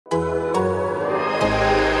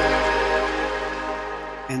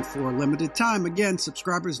And for a limited time, again,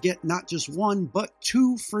 subscribers get not just one, but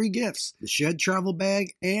 2 free gifts. The Shed Travel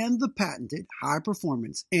Bag and the patented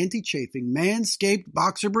high-performance anti-chafing Manscaped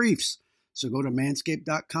Boxer Briefs. So go to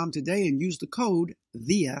manscaped.com today and use the code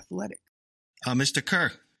THEATHLETIC. Mr.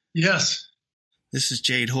 Kerr. Yes. This is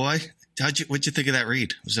Jade Hoy. What'd you think of that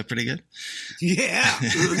read? Was that pretty good? Yeah.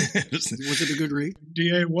 Was it a good read?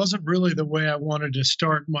 DA, it wasn't really the way I wanted to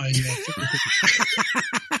start my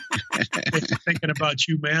thinking about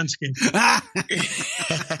you, Manscaped.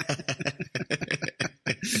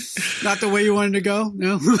 Not the way you wanted to go?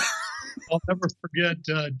 No? I'll never forget,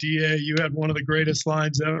 DA, you had one of the greatest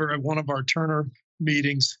lines ever at one of our Turner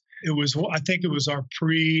meetings. I think it was our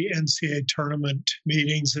pre-NCAA tournament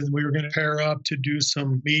meetings, and we were going to pair up to do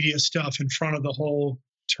some media stuff in front of the whole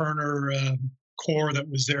Turner core that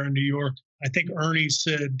was there in New York. I think Ernie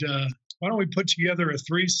said, why don't we put together a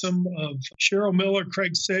threesome of Cheryl Miller,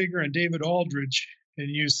 Craig Sager, and David Aldridge? And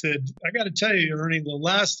you said, I got to tell you, Ernie, the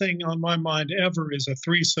last thing on my mind ever is a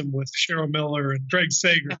threesome with Cheryl Miller and Craig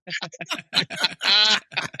Sager.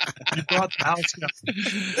 You brought the house down.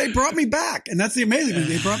 They brought me back. And that's the amazing thing.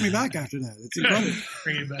 They brought me back after that. It's incredible.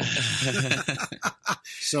 Bring it back.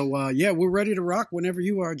 So, we're ready to rock whenever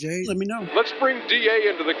you are, Jay. Let me know. Let's bring DA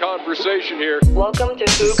into the conversation here. Welcome to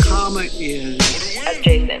Hoop. The comma is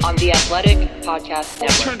Jason on the Athletic Podcast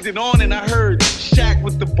Network. I turned it on and I heard Shaq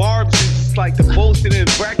with the barbs. It's like the boasting and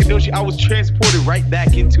braggadocio. I was transported right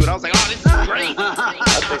back into it. I was like, oh, this is great.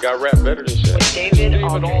 I think I rap better than Shaq. With David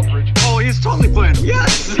Aldridge. Oh, he's totally playing him.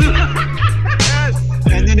 Yes. Yes.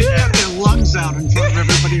 And then he got their lungs out in front of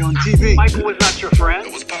everybody on TV. Michael was not your friend.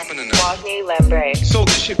 It was popping in there. Wosny Lambre. So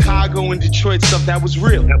the Chicago and Detroit stuff, that was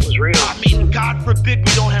real. That was real. I mean, God forbid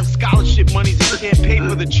we don't have scholarship monies and can't pay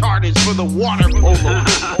for the charters for the water polo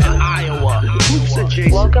in Iowa. Hoops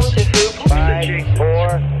adjacent. Welcome to Hoop. 5,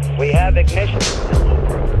 4. We have ignition.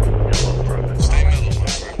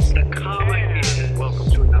 The comma is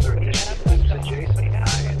welcome to another edition of Hoops Adjacent. I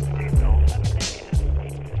am David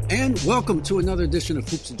Aldridge. And welcome to another edition of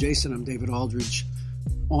Hoops Adjacent. I'm David Aldridge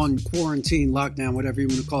on quarantine, lockdown, whatever you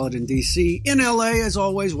want to call it in D.C. In L.A., as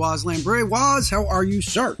always, Woz Lambre. Woz, how are you,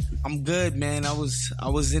 sir? I'm good, man. I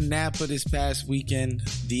was in Napa this past weekend.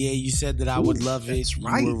 DA, you said that I would love it. That's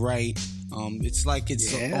right. You were right. It's like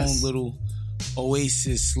its own little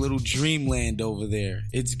oasis, little dreamland over there.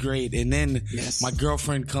 It's great. And then my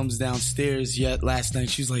girlfriend comes downstairs last night.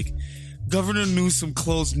 She was like, Governor Newsom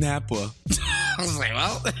closed Napa. I was like,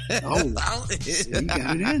 well, you got it in.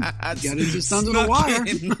 You got it just under the wire.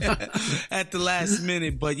 At the last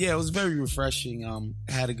minute. But yeah, it was very refreshing.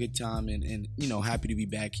 Had a good time and happy to be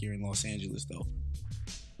back here in Los Angeles, though.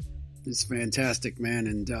 It's fantastic, man.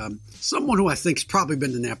 And someone who I think's probably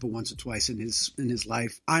been to Napa once or twice in his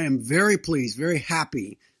life. I am very pleased, very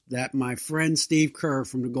happy that my friend Steve Kerr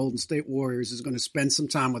from the Golden State Warriors is going to spend some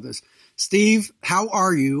time with us. Steve, how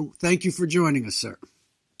are you? Thank you for joining us, sir.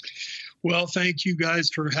 Well, thank you guys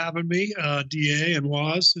for having me, DA and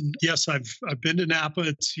Woz. And yes, I've been to Napa.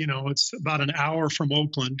 It's about an hour from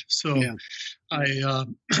Oakland. So yeah.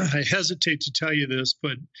 I hesitate to tell you this,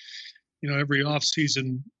 but every off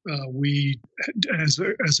season we, as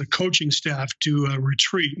a coaching staff, do a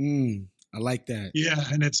retreat. I like that. Yeah,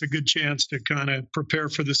 and it's a good chance to kind of prepare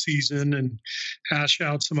for the season and hash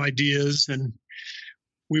out some ideas. And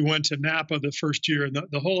we went to Napa the first year, and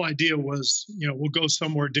the whole idea was, we'll go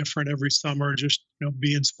somewhere different every summer, just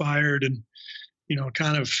be inspired and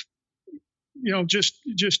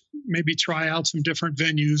just maybe try out some different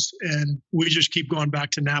venues. And we just keep going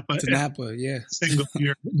back to Napa. Single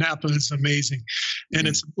year. Napa is amazing, and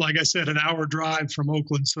it's, like I said, an hour drive from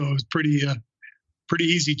Oakland, so it was pretty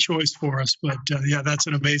easy choice for us. But that's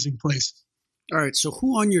an amazing place. All right, so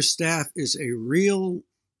who on your staff is a real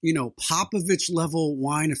Popovich level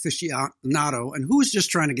wine aficionado, and who's just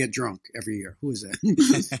trying to get drunk every year? Who is that?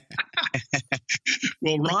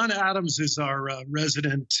 Well, Ron Adams is our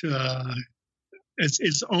resident.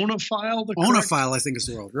 Is Onophile the correct? Onophile, I think is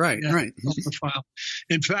the word. Right, yeah, right. Onophile.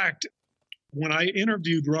 In fact, when I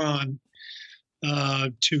interviewed Ron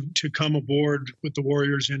to come aboard with the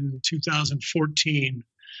Warriors in 2014.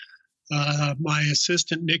 My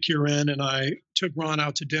assistant, Nick Uren, and I took Ron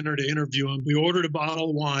out to dinner to interview him. We ordered a bottle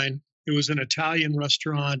of wine. It was an Italian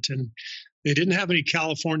restaurant, and they didn't have any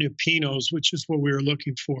California Pinots, which is what we were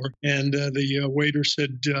looking for. And the waiter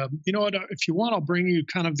said, you know what, if you want, I'll bring you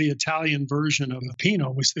kind of the Italian version of a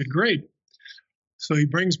Pinot. We said, great. So he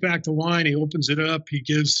brings back the wine. He opens it up. He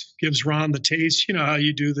gives Ron the taste. You know how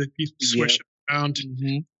you do that. You swish it around.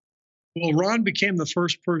 Mm-hmm. Well, Ron became the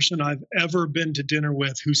first person I've ever been to dinner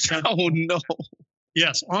with who said, "Oh no!"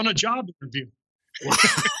 Yes, on a job interview. Wow.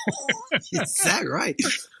 Is that right?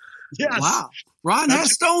 Yes. Wow. Ron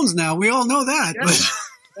has stones now. We all know that. Yes.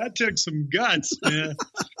 That took some guts, man.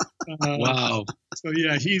 Wow. So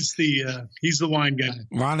yeah, he's the wine guy.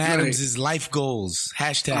 Ron Adams is life goals.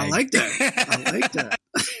 Hashtag. I like that.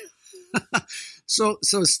 So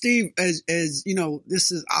Steve, as you know,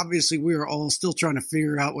 this is obviously we're all still trying to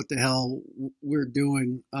figure out what the hell we're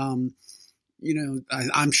doing. You know,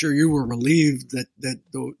 I'm sure you were relieved that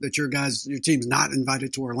your team's not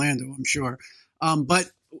invited to Orlando. I'm sure, but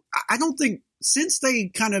I don't think since they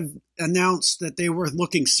kind of announced that they were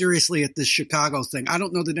looking seriously at this Chicago thing, I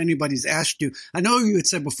don't know that anybody's asked you. I know you had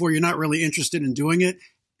said before you're not really interested in doing it.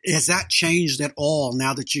 Has that changed at all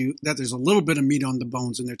now that there's a little bit of meat on the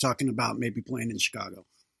bones and they're talking about maybe playing in Chicago?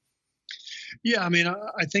 Yeah, I mean,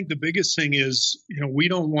 I think the biggest thing is, you know, we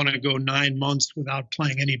don't want to go 9 months without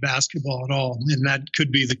playing any basketball at all. And that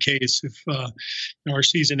could be the case if our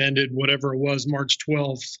season ended, whatever it was, March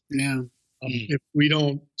 12th. Yeah. If we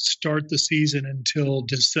don't start the season until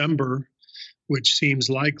December, which seems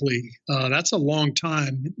likely, that's a long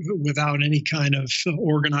time without any kind of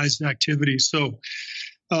organized activity. So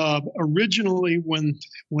originally when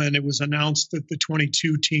it was announced that the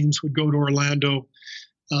 22 teams would go to Orlando,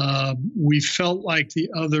 we felt like the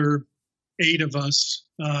other 8 of us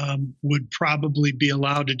would probably be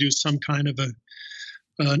allowed to do some kind of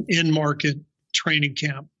an in-market training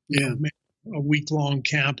camp. Yeah. A week-long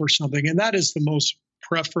camp or something. And that is the most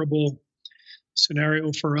preferable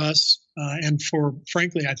scenario for us and for,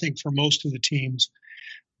 frankly, I think for most of the teams.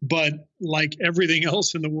 But like everything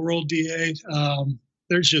else in the world, DA,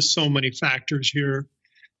 there's just so many factors here.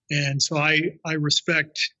 And so I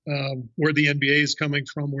respect where the NBA is coming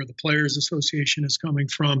from, where the Players Association is coming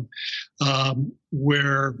from,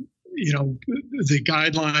 where, you know, the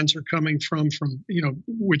guidelines are coming from, you know,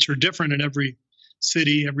 which are different in every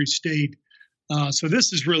city, every state. So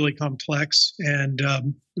this is really complex. And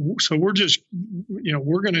so we're just, you know,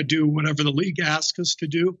 we're going to do whatever the league asks us to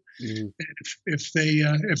do. Mm-hmm.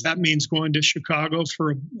 If that means going to Chicago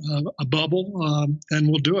for a bubble, then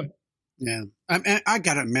we'll do it. Yeah. I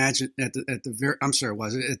got to imagine at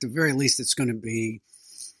the very least, it's going to be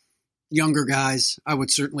younger guys. I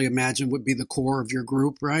would certainly imagine would be the core of your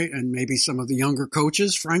group, right? And maybe some of the younger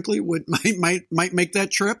coaches, frankly, might make that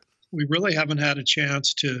trip. We really haven't had a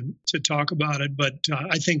chance to talk about it, but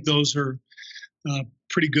I think those are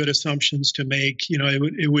pretty good assumptions to make. You know,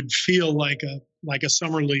 it would feel like a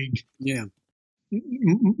summer league. Yeah.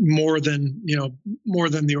 More than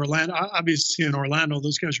the Orlando. Obviously, in Orlando,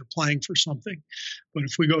 those guys are playing for something. But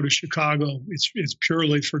if we go to Chicago, it's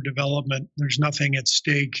purely for development. There's nothing at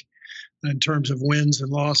stake in terms of wins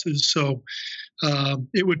and losses. So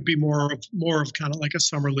it would be more of kind of like a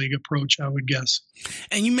summer league approach, I would guess.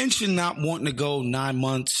 And you mentioned not wanting to go 9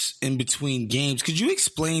 months in between games. Could you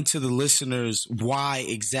explain to the listeners why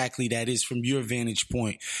exactly that is from your vantage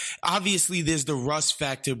point? Obviously, there's the rust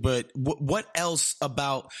factor, but what else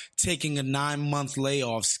about taking a 9-month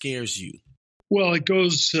layoff scares you? Well, it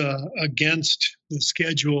goes against the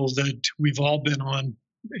schedule that we've all been on,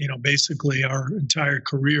 you know, basically our entire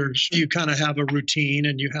careers. You kind of have a routine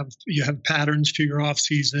and you have patterns to your off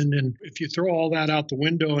season. And if you throw all that out the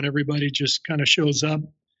window and everybody just kind of shows up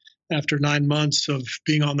after 9 months of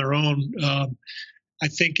being on their own, I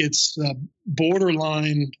think it's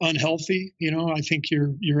borderline unhealthy. You know, I think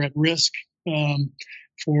you're at risk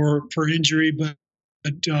for injury, but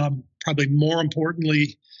probably more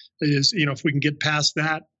importantly is, you know, if we can get past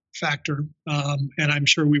that factor, and I'm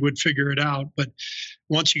sure we would figure it out. But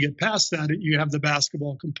once you get past that, you have the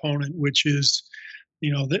basketball component, which is,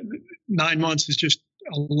 you know, 9 months is just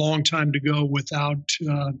a long time to go without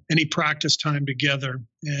any practice time together,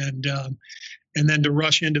 and then to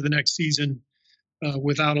rush into the next season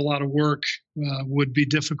without a lot of work would be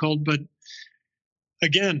difficult. But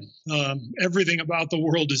again, everything about the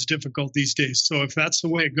world is difficult these days. So if that's the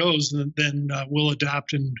way it goes, then we'll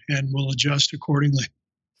adapt and we'll adjust accordingly.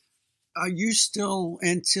 Are you still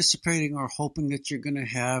anticipating or hoping that you're going to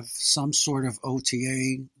have some sort of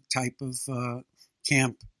OTA type of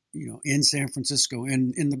camp, you know, in San Francisco,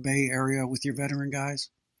 in the Bay Area with your veteran guys?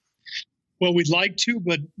 Well, we'd like to,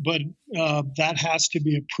 but that has to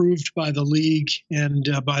be approved by the league and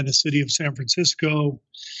by the city of San Francisco.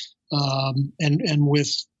 And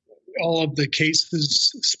with all of the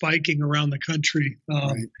cases spiking around the country,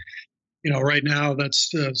 right. You know, right now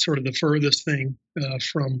that's sort of the furthest thing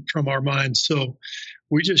from our minds. So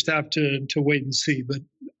we just have to wait and see. But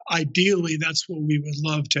ideally, that's what we would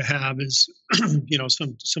love to have is, you know,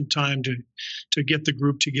 some time to get the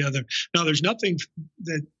group together. Now, there's nothing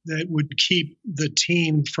that would keep the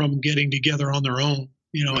team from getting together on their own.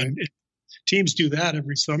 You know, right. teams do that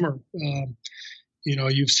every summer.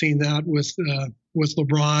 You've seen that with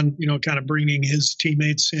LeBron, kind of bringing his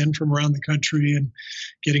teammates in from around the country and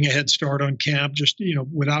getting a head start on camp, just,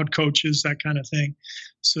 without coaches, that kind of thing.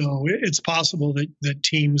 So it's possible that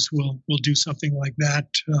teams will do something like that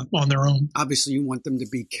on their own. Obviously, you want them to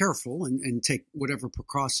be careful and take whatever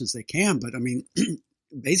precautions they can. But, I mean,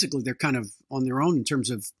 basically, they're kind of on their own in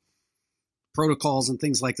terms of protocols and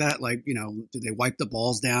things like that. Like, do they wipe the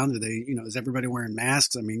balls down? Do they, is everybody wearing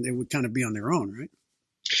masks? I mean, they would kind of be on their own, right?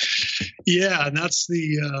 Yeah, and that's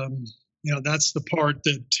that's the part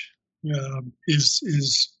that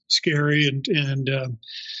is scary, and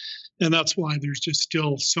that's why there's just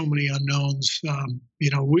still so many unknowns.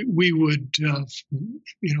 We would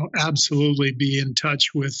absolutely be in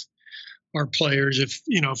touch with our players if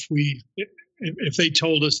they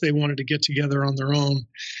told us they wanted to get together on their own.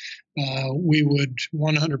 We would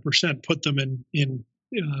 100% put them in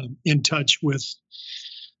touch with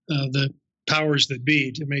the powers that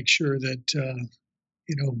be to make sure that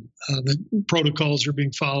the protocols are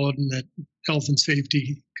being followed and that health and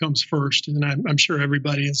safety comes first. And I'm sure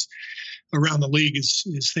everybody around the league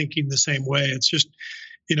is thinking the same way. It's just,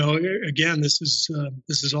 again, this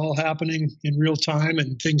is all happening in real time,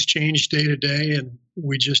 and things change day to day, and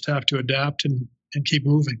we just have to adapt and keep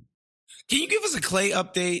moving. Can you give us a Klay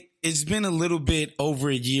update? It's been a little bit over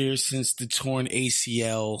a year since the torn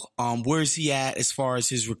ACL. Where is he at as far as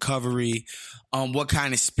his recovery? What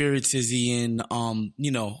kind of spirits is he in?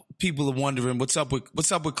 People are wondering what's up with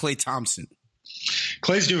Klay Thompson.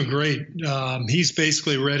 Klay's doing great. He's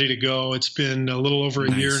basically ready to go. It's been a little over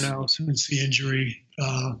a year now since the injury.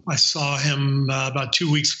 I saw him about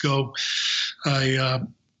 2 weeks ago. I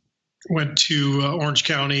went to Orange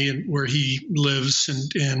County, where he lives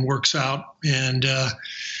and works out. And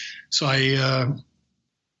so I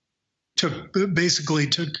took a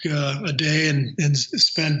day and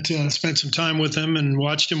spent some time with him and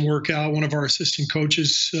watched him work out. One of our assistant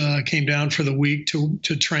coaches came down for the week to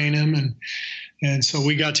train him. And so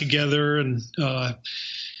we got together, and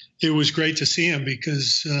it was great to see him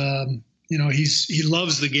because he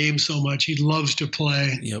loves the game so much. He loves to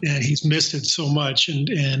play, and he's missed it so much. And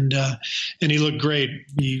he looked great.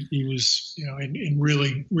 He was in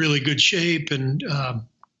really, really good shape, and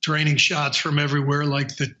draining shots from everywhere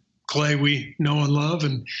like the Klay we know and love.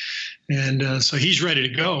 And so he's ready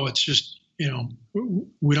to go. It's just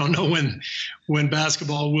we don't know when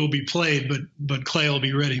basketball will be played, but Klay will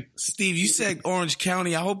be ready. Steve, you said Orange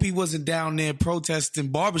County. I hope he wasn't down there protesting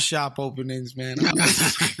barbershop openings, man. I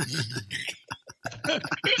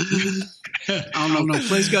don't know.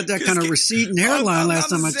 Klay's got that kind of receding hairline last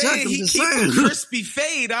time I checked. He keep a crispy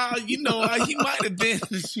fade. He might have been.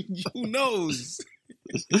 Who knows?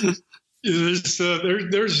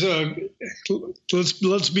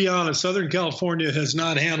 Let's be honest. Southern California has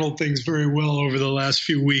not handled things very well over the last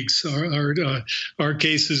few weeks. Our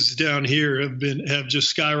cases down here have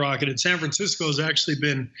just skyrocketed. San Francisco has actually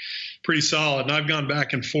been pretty solid, and I've gone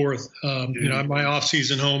back and forth. My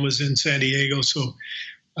off-season home is in San Diego, so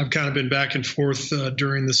I've kind of been back and forth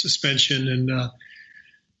during the suspension, and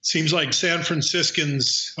seems like San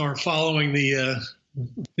Franciscans are following the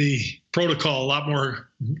protocol a lot more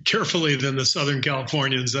carefully than the Southern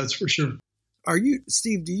Californians, that's for sure. Are you,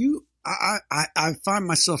 Steve, I find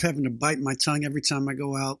myself having to bite my tongue every time I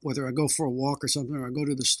go out, whether I go for a walk or something, or I go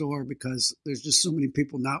to the store, because there's just so many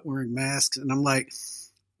people not wearing masks. And I'm like,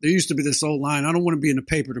 there used to be this old line, I don't want to be in the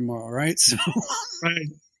paper tomorrow, right? So, right.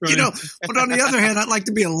 But on the other hand, I'd like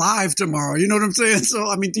to be alive tomorrow. You know what I'm saying? So,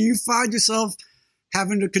 I mean, do you find yourself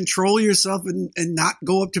having to control yourself and not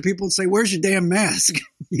go up to people and say, where's your damn mask?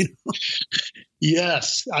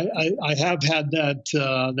 Yes, I have had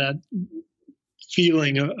that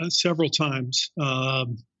feeling several times.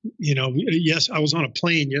 Yes, I was on a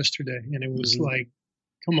plane yesterday, and it was like,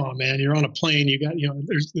 come on, man, you're on a plane. You got,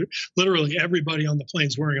 there's literally everybody on the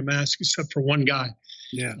plane's wearing a mask except for one guy.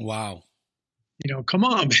 Yeah. Wow. Come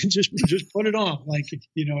on, man, just put it on. Like,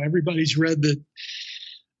 everybody's read the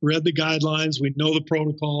guidelines. We know the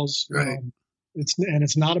protocols. Right.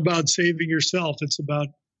 It's not about saving yourself. It's about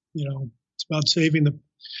saving the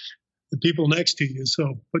people next to you.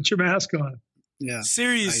 So put your mask on. Yeah.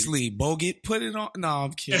 Seriously, Bogut, put it on. No,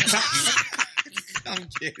 I'm kidding. I'm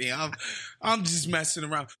kidding. I'm just messing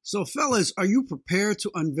around. So, fellas, are you prepared to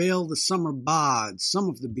unveil the summer bods? Some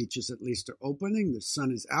of the beaches, at least, are opening. The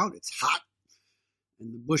sun is out. It's hot.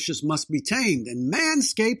 And the bushes must be tamed. And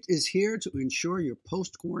Manscaped is here to ensure your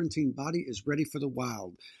post-quarantine body is ready for the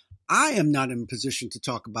wild. I am not in a position to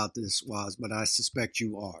talk about this, Waz, but I suspect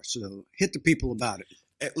you are. So hit the people about it.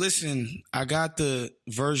 Listen, I got the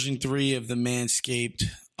version 3 of the Manscaped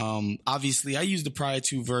Obviously, I used the prior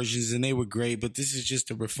 2 versions and they were great, but this is just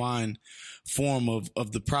a refined form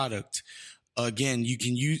of the product. Again, you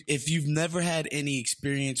can use, if you've never had any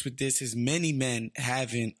experience with this, as many men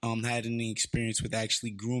haven't had any experience with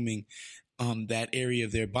actually grooming that area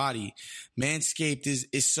of their body. Manscaped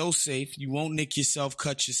is so safe. You won't nick yourself,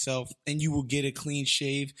 cut yourself, and you will get a clean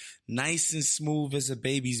shave, nice and smooth as a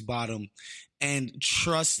baby's bottom. And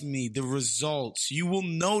trust me, the results, you will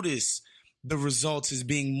notice the results as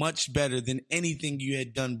being much better than anything you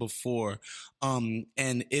had done before. And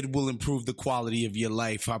it will improve the quality of your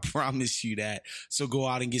life. I promise you that. So go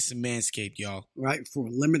out and get some Manscaped, y'all. Right. For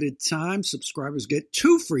a limited time, subscribers get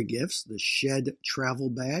 2 free gifts, the Shed Travel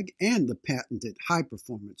Bag and the patented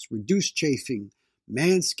high-performance, reduced chafing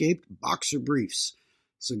Manscaped Boxer Briefs.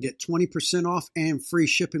 So get 20% off and free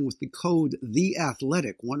shipping with the code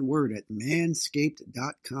THEATHLETIC, one word, at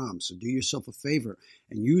manscaped.com. So do yourself a favor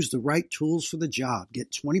and use the right tools for the job.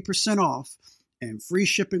 Get 20% off and free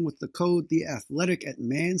shipping with the code THEATHLETIC at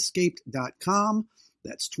manscaped.com.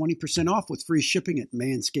 That's 20% off with free shipping at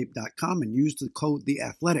manscaped.com and use the code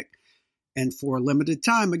THEATHLETIC. And for a limited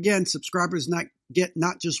time, again, subscribers get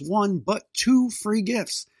not just 1, but 2 free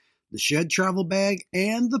gifts. The Shed Travel Bag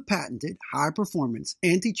and the patented high-performance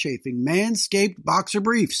anti-chafing Manscaped Boxer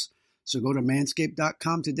Briefs. So go to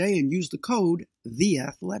manscaped.com today and use the code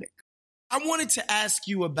THEATHLETIC. I wanted to ask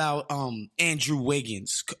you about Andrew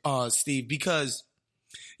Wiggins, Steve, because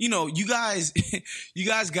you guys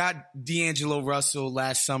got D'Angelo Russell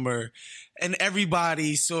last summer, and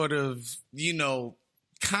everybody sort of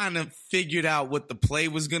kind of figured out what the play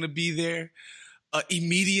was going to be there.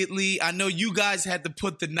 Immediately. I know you guys had to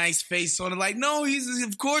put the nice face on it, like, no,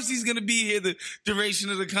 of course he's going to be here the duration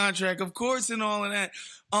of the contract, of course, and all of that.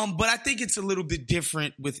 But I think it's a little bit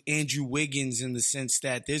different with Andrew Wiggins in the sense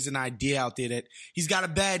that there's an idea out there that he's got a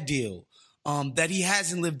bad deal, that he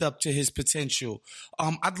hasn't lived up to his potential.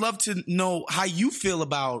 I'd love to know how you feel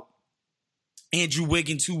about Andrew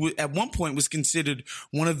Wiggins, who at one point was considered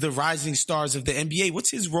one of the rising stars of the NBA. What's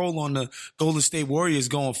his role on the Golden State Warriors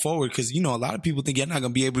going forward? Because, a lot of people think you're not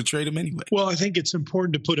going to be able to trade him anyway. Well, I think it's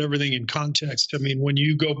important to put everything in context. I mean, when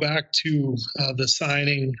you go back to the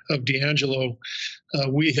signing of D'Angelo,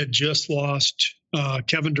 we had just lost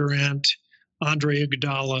Kevin Durant, Andre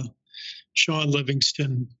Iguodala, Sean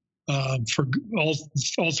Livingston, for all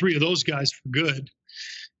 3 of those guys for good,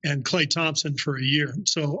 and Klay Thompson for a year.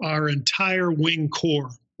 So our entire wing core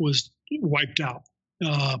was wiped out.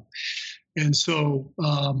 And so,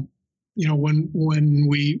 when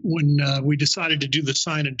we decided to do the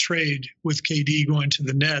sign and trade with KD going to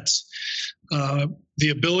the Nets, the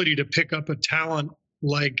ability to pick up a talent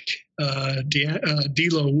like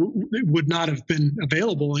D'Lo would not have been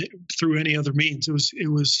available through any other means. It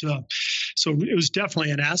was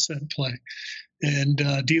definitely an asset play. And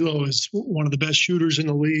D'Lo is one of the best shooters in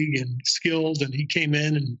the league and skilled, and he came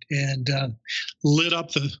in and lit up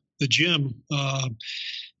the gym.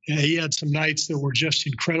 He had some nights that were just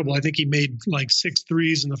incredible. I think he made like 6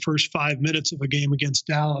 threes in the first 5 minutes of a game against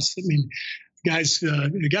Dallas. I mean,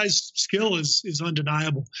 the guy's skill is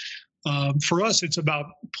undeniable. For us, it's about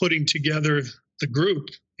putting together the group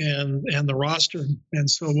and the roster. And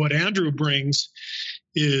so what Andrew brings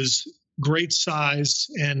is great size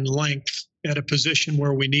and length at a position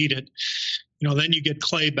where we need it. Then you get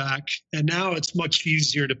Klay back, and now it's much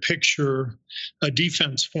easier to picture a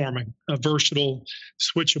defense forming, a versatile,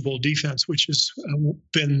 switchable defense, which has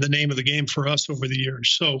been the name of the game for us over the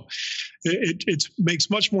years. So it makes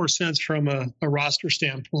much more sense from a roster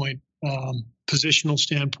standpoint, positional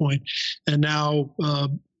standpoint, and now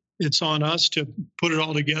it's on us to put it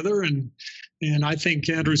all together. And I think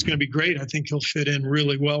Andrew's going to be great. I think he'll fit in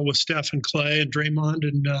really well with Steph and Klay and Draymond,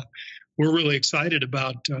 and we're really excited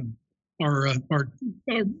about our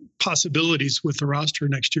possibilities with the roster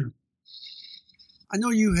next year. I know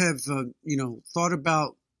you have, thought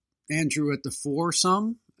about Andrew at the 4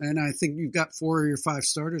 some, and I think you've got 4 of your 5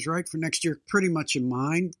 starters, right, for next year pretty much in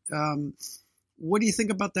mind. What do you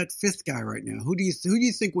think about that 5th guy right now? Who do you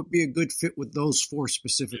think would be a good fit with those 4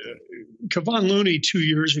 specifically? Kevon Looney 2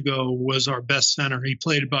 years ago was our best center. He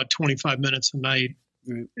played about 25 minutes a night,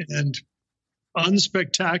 right, and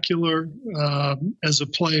unspectacular as a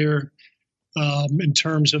player in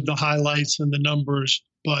terms of the highlights and the numbers,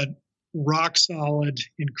 but rock solid,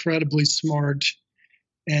 incredibly smart,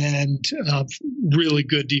 and really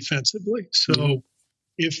good defensively. So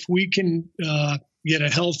if we can get a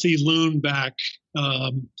healthy Loon back,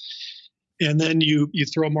 and then you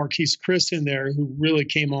throw Marquise Chris in there, who really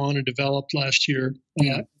came on and developed last year.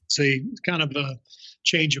 It's a kind of a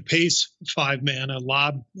change of pace 5-man, a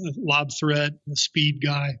lob threat, a speed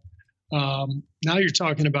guy. Now you're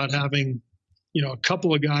talking about having, a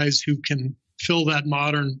couple of guys who can fill that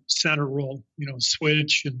modern center role,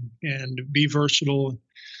 switch and be versatile.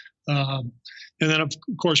 And then, of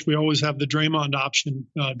course, we always have the Draymond option,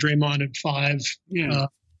 Draymond at 5,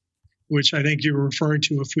 which I think you're referring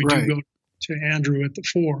to if we do go to Andrew at the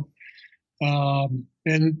 4.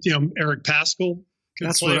 And, Eric Pascal.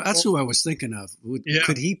 That's who I was thinking of.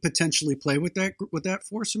 Could he potentially play with that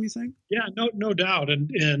foursome, you think? Yeah, no doubt.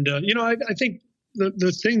 And I think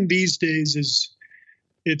the thing these days is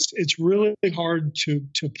it's really hard to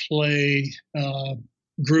play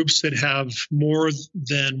groups that have more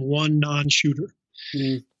than one non-shooter.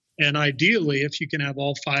 Mm. And ideally, if you can have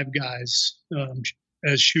all 5 guys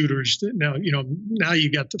as shooters, now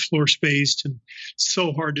you got the floor spaced, and it's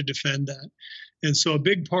so hard to defend that. And so a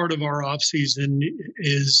big part of our offseason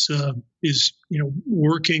is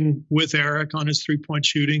working with Eric on his 3-point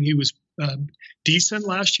shooting. He was decent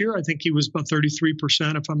last year. I think he was about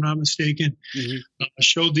 33%, if I'm not mistaken. Mm-hmm.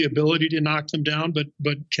 Showed the ability to knock them down,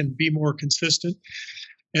 but can be more consistent.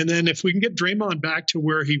 And then if we can get Draymond back to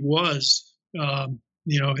where he was,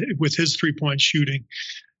 with his 3-point shooting,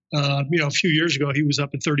 a few years ago he was up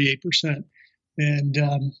at 38%,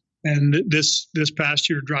 and this past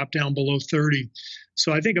year dropped down below 30.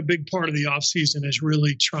 So I think a big part of the offseason is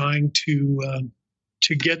really trying to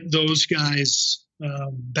get those guys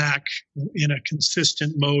back in a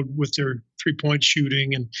consistent mode with their 3-point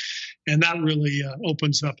shooting, and that really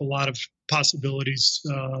opens up a lot of possibilities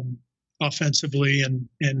offensively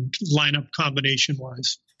and lineup combination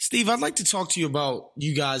wise. Steve, I'd like to talk to you about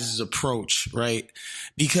you guys' approach, right?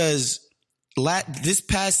 Because this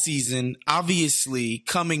past season, obviously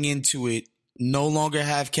coming into it, no longer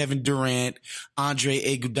have Kevin Durant, Andre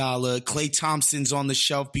Iguodala, Klay Thompson's on the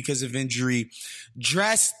shelf because of injury.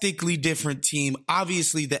 Drastically different team.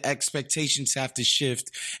 Obviously, the expectations have to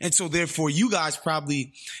shift. And so therefore, you guys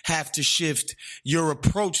probably have to shift your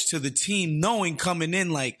approach to the team, knowing coming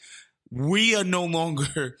in like we are no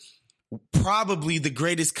longer probably the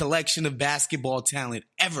greatest collection of basketball talent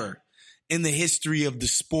ever in the history of the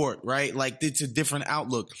sport, right? Like it's a different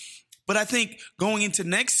outlook. But I think going into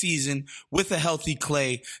next season with a healthy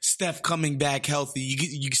Klay, Steph coming back healthy,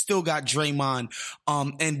 you still got Draymond,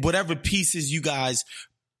 and whatever pieces you guys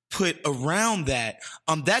put around that,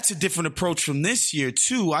 that's a different approach from this year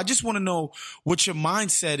too. I just want to know what your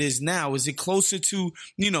mindset is now. Is it closer to,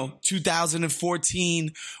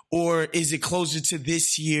 2014, or is it closer to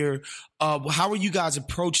this year? How are you guys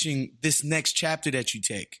approaching this next chapter that you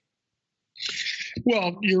take?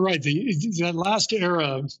 Well, you're right. That last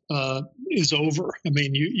era is over. I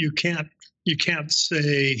mean, you can't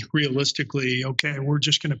say realistically, okay, we're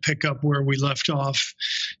just going to pick up where we left off,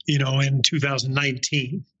 in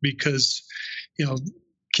 2019, because,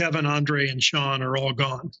 Kevin, Andre, and Sean are all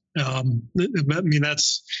gone. I mean,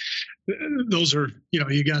 those are,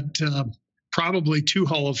 you got probably 2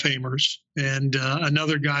 Hall of Famers and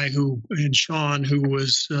another guy and Sean, who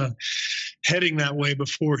was heading that way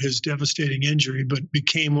before his devastating injury, but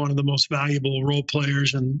became one of the most valuable role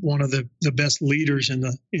players and one of the best leaders in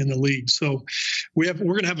the league. So we're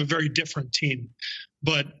going to have a very different team,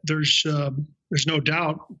 but there's no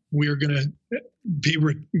doubt we are going to be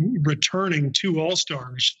returning 2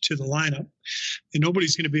 All-Stars to the lineup, and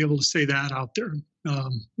nobody's going to be able to say that out there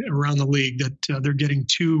around the league, that they're getting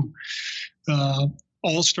 2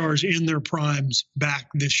 All-Stars in their primes back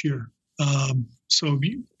this year. So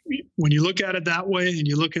when you look at it that way, and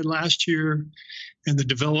you look at last year and the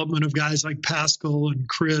development of guys like Pascal and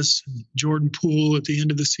Chris and Jordan Poole at the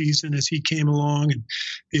end of the season as he came along, and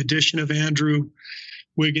the addition of Andrew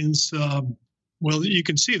Wiggins, well, you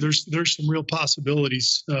can see there's some real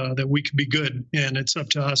possibilities that we could be good, and it's up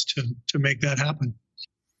to us to make that happen.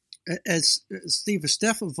 As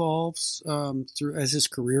Steph evolves as his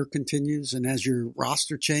career continues and as your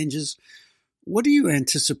roster changes, what do you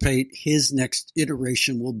anticipate his next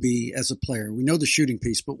iteration will be as a player? We know the shooting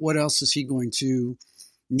piece, but what else is he going to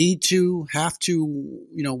need to, have to,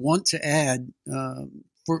 want to add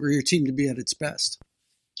for your team to be at its best?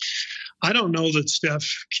 I don't know that Steph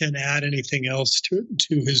can add anything else to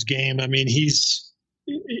his game. I mean, he's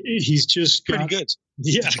just pretty good.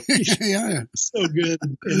 Yeah, yeah, so good.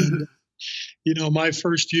 And, my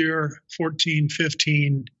first year, 14,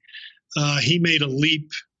 15, he made a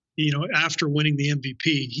leap. After winning the MVP,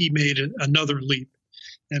 he made another leap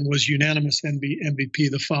and was unanimous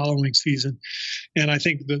MVP the following season. And I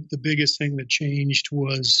think the biggest thing that changed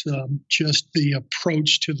was just the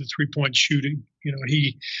approach to the 3-point shooting.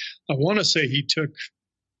 I want to say he took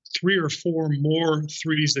 3 or 4 more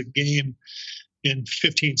threes a game in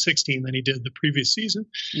 15-16 than he did the previous season.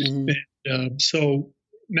 Mm-hmm. And so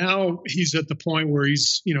now he's at the point where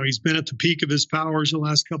he's been at the peak of his powers the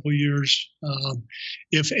last couple of years.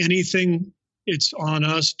 If anything, it's on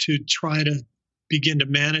us to try to begin to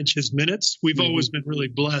manage his minutes. We've always been really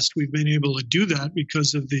blessed. We've been able to do that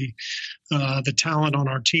because of the talent on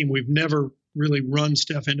our team. We've never really run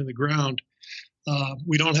Steph into the ground.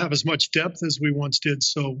 We don't have as much depth as we once did,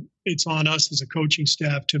 so it's on us as a coaching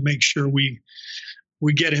staff to make sure we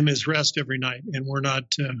get him his rest every night and we're not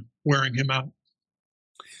wearing him out.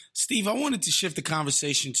 Steve, I wanted to shift the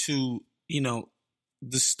conversation to,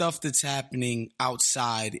 the stuff that's happening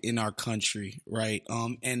outside in our country, right?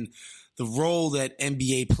 And the role that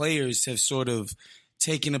NBA players have sort of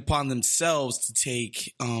taken upon themselves to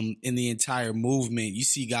take in the entire movement. You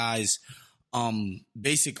see guys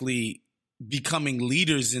basically becoming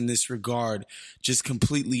leaders in this regard, just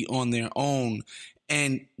completely on their own.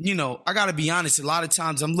 And, I got to be honest, a lot of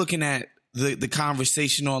times I'm looking at the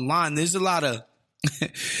conversation online. There's a lot of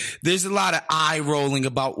eye rolling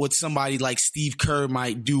about what somebody like Steve Kerr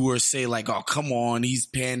might do or say, like, oh, come on, he's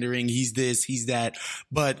pandering, he's this, he's that.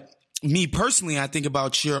 But me personally, I think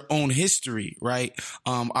about your own history, right?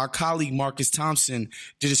 Our colleague Marcus Thompson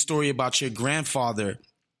did a story about your grandfather,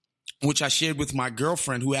 which I shared with my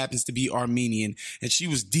girlfriend, who happens to be Armenian, and she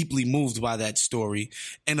was deeply moved by that story.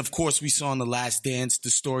 And of course, we saw in The Last Dance the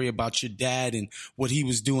story about your dad and what he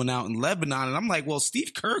was doing out in Lebanon. And I'm like, well,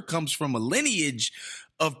 Steve Kerr comes from a lineage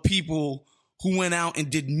of people who went out and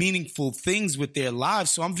did meaningful things with their lives.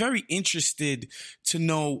 So I'm very interested to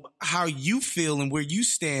know how you feel and where you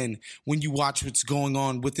stand when you watch what's going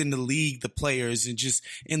on within the league, the players, and just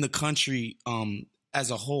in the country as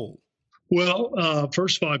a whole. Well,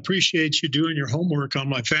 first of all, I appreciate you doing your homework on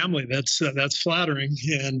my family. That's flattering,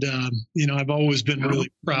 and I've always been really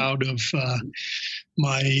proud of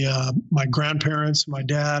my grandparents, my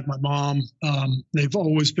dad, my mom. They've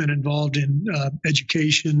always been involved in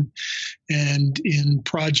education and in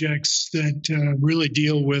projects that really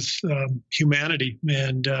deal with humanity.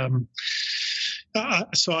 And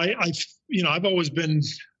so I've always been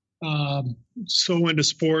so into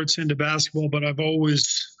sports, into basketball, but I've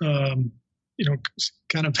always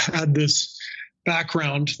kind of had this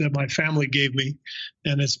background that my family gave me,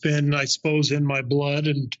 and it's been, I suppose, in my blood.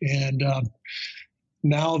 And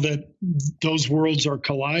now that those worlds are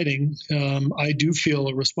colliding, I do feel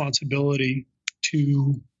a responsibility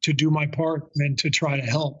to do my part and to try to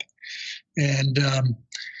help. And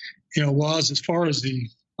Waz, as far as the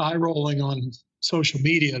eye rolling on social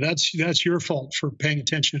media, that's your fault for paying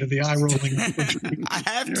attention to the eye rolling. I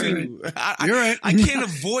have to. Right. You're right. I can't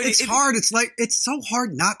avoid it. It's hard. It's so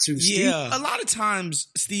hard not to, Steve. Yeah. A lot of times,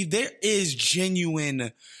 Steve, there is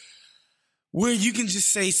genuine where you can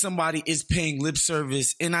just say somebody is paying lip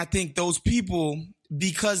service. And I think those people,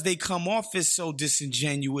 because they come off as so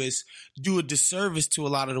disingenuous, do a disservice to a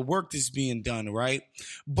lot of the work that's being done, right?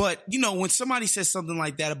 But, when somebody says something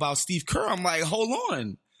like that about Steve Kerr, I'm like, hold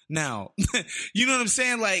on. Now, you know what I'm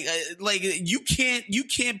saying? Like you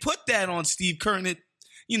can't put that on Steve Kerr, and it,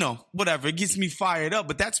 whatever. It gets me fired up,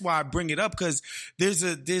 but that's why I bring it up, because there's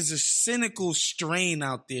a cynical strain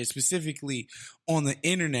out there, specifically on the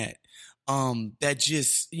internet, that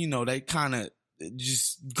just, that kind of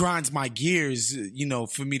just grinds my gears,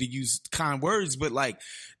 for me to use kind words, but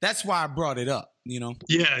that's why I brought it up,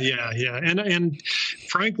 Yeah. And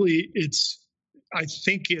frankly, I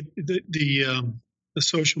think the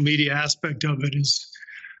social media aspect of it is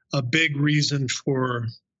a big reason for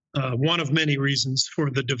one of many reasons for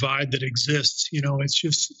the divide that exists. It's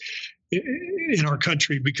just in our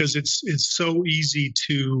country, because it's so easy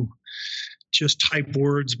to just type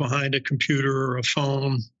words behind a computer or a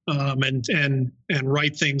phone, and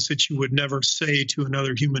write things that you would never say to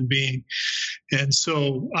another human being. And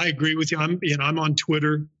so I agree with you. I'm on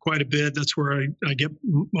Twitter quite a bit. That's where I get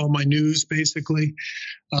all my news, basically.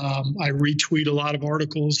 I retweet a lot of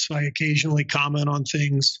articles. I occasionally comment on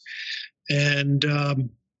things. And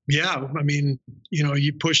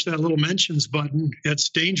you push that little mentions button, it's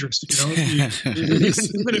dangerous.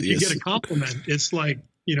 Even if you get a compliment, it's like,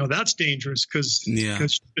 that's dangerous, because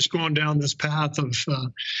it's going down this path of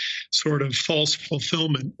sort of false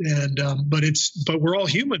fulfillment. And but we're all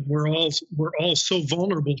human. We're all so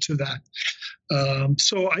vulnerable to that.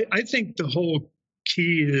 So I think the whole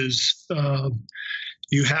key is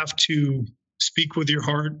you have to speak with your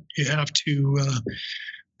heart. You have to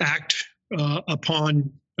act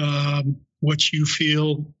upon what you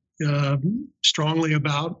feel strongly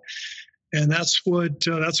about. And that's what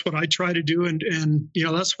I try to do. And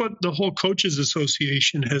that's what the whole Coaches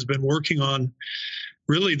Association has been working on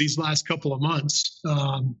really these last couple of months,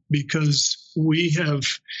 because we have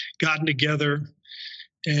gotten together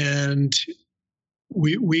and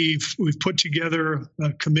we've put together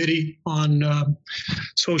a committee on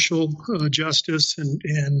social justice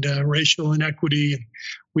and racial inequity.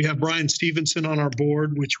 We have Brian Stevenson on our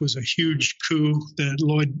board, which was a huge coup that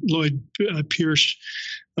Lloyd Pierce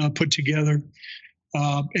put together.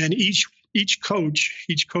 And each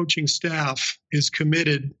coaching staff is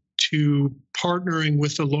committed to partnering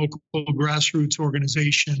with the local grassroots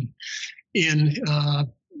organization in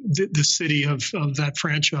the city of that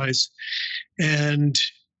franchise, and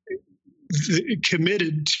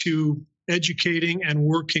committed to educating and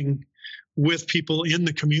working with people in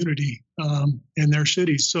the community in their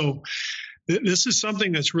cities. So this is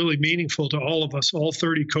something that's really meaningful to all of us, all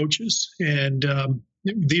 30 coaches. And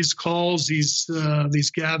these calls,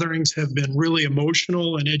 these gatherings have been really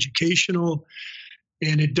emotional and educational.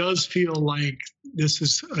 And it does feel like this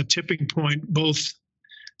is a tipping point, both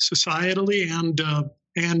societally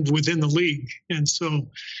and within the league. And so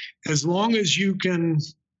as long as you can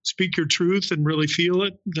speak your truth and really feel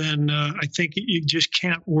it, then I think you just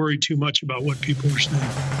can't worry too much about what people are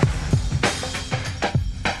saying.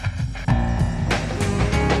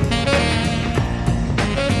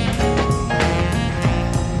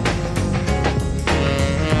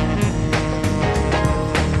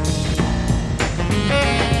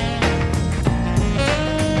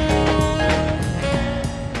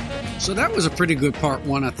 So that was a pretty good part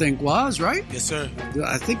one, I think, Waz, right? Yes, sir.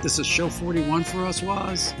 I think this is show 41 for us,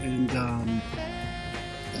 Waz. And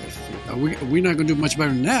we're not going to do much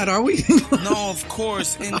better than that, are we? No, of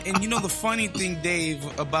course. And you know, the funny thing, Dave,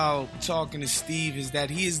 about talking to Steve is that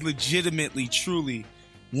he is legitimately, truly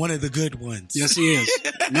one of the good ones. Yes, he is.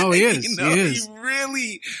 No, he is. You know, he is.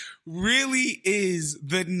 He really is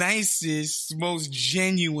the nicest, most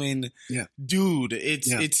genuine dude.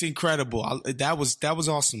 It's incredible. That was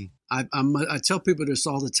awesome. I tell people this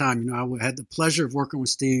all the time. You know, I had the pleasure of working with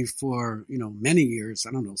Steve for, you know, many years.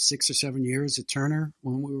 I don't know, 6 or 7 years at Turner,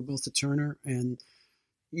 when we were both at Turner. And,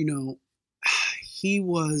 you know, he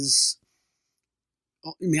was,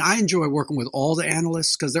 I mean, I enjoy working with all the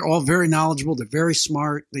analysts because they're all very knowledgeable. They're very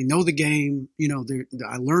smart. They know the game. You know,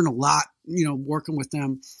 I learn a lot, you know, working with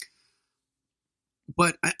them.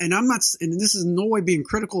 But, and I'm not, and this is in no way being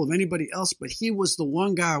critical of anybody else, but he was the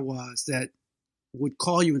one guy that would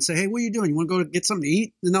call you and say, hey, what are you doing? You want to go get something to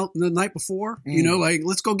eat the night before? You know, like,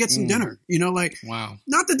 let's go get some dinner. You know, like, wow.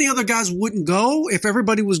 Not that the other guys wouldn't go. If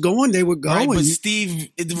everybody was going, they would go. Right, and, but Steve,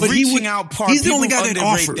 the reaching out part, he's the only guy that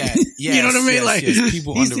offered. That. Yes, you know what I mean? Like,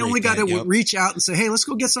 he's the only guy that would reach out and say, hey, let's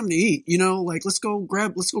go get something to eat. You know, like, let's go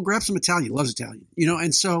grab some Italian. He loves Italian. You know,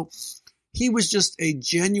 and so he was just a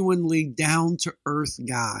genuinely down-to-earth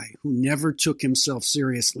guy who never took himself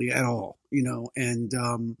seriously at all, you know,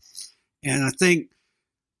 and I think,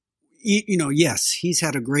 you know, yes, he's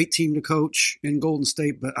had a great team to coach in Golden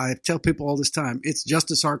State, but I tell people all this time, it's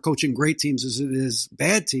just as hard coaching great teams as it is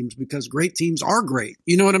bad teams because great teams are great.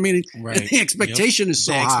 You know what I mean? Right. And the expectation is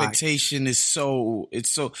so high. The expectation is so,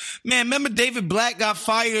 man, remember David Black got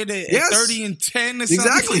fired at 30-10 or something?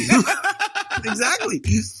 Exactly. Exactly.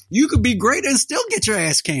 You could be great and still get your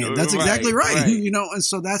ass canned. That's exactly right. You know, and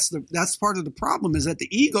so that's part of the problem is that the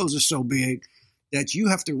egos are so big that you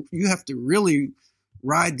have to really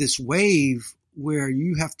ride this wave where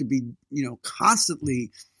you have to be, you know,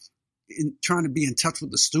 constantly trying to be in touch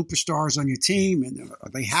with the superstars on your team. And are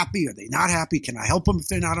they happy? Are they not happy? Can I help them if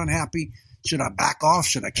they're not unhappy? Should I back off?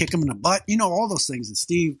 Should I kick them in the butt? You know, all those things. And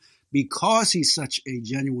Steve, because he's such a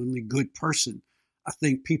genuinely good person, I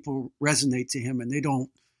think people resonate to him and they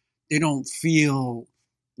don't feel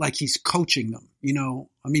like he's coaching them, you know.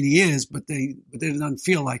 I mean, he is, but they doesn't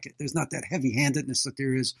feel like it. There's not that heavy-handedness that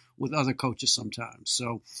there is with other coaches sometimes.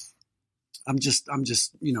 So I'm just,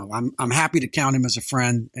 you know, I'm happy to count him as a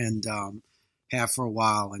friend and have for a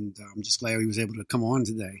while, and I'm just glad he was able to come on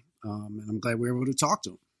today, and I'm glad we were able to talk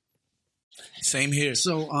to him. Same here.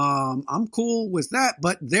 So I'm cool with that,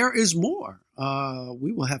 but there is more.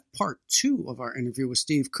 We will have part 2 of our interview with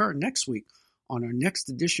Steve Kerr next week on our next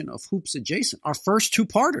edition of Hoops Adjacent, our first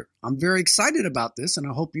 2-parter. I'm very excited about this, and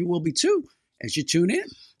I hope you will be too as you tune in.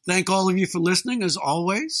 Thank all of you for listening, as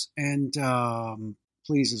always, and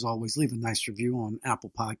please, as always, leave a nice review on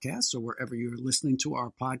Apple Podcasts or wherever you're listening to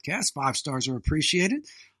our podcast. 5 stars are appreciated.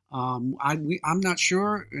 I'm not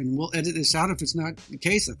sure, and we'll edit this out if it's not the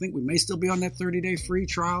case. I think we may still be on that 30-day free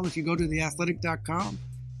trial if you go to theathletic.com.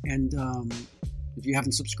 And if you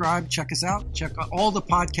haven't subscribed, check us out. Check all the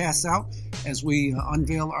podcasts out as we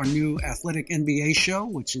unveil our new Athletic NBA show,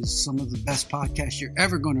 which is some of the best podcasts you're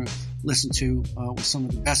ever going to listen to with some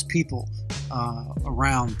of the best people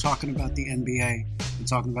around talking about the NBA and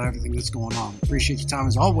talking about everything that's going on. Appreciate your time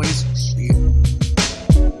as always. See you.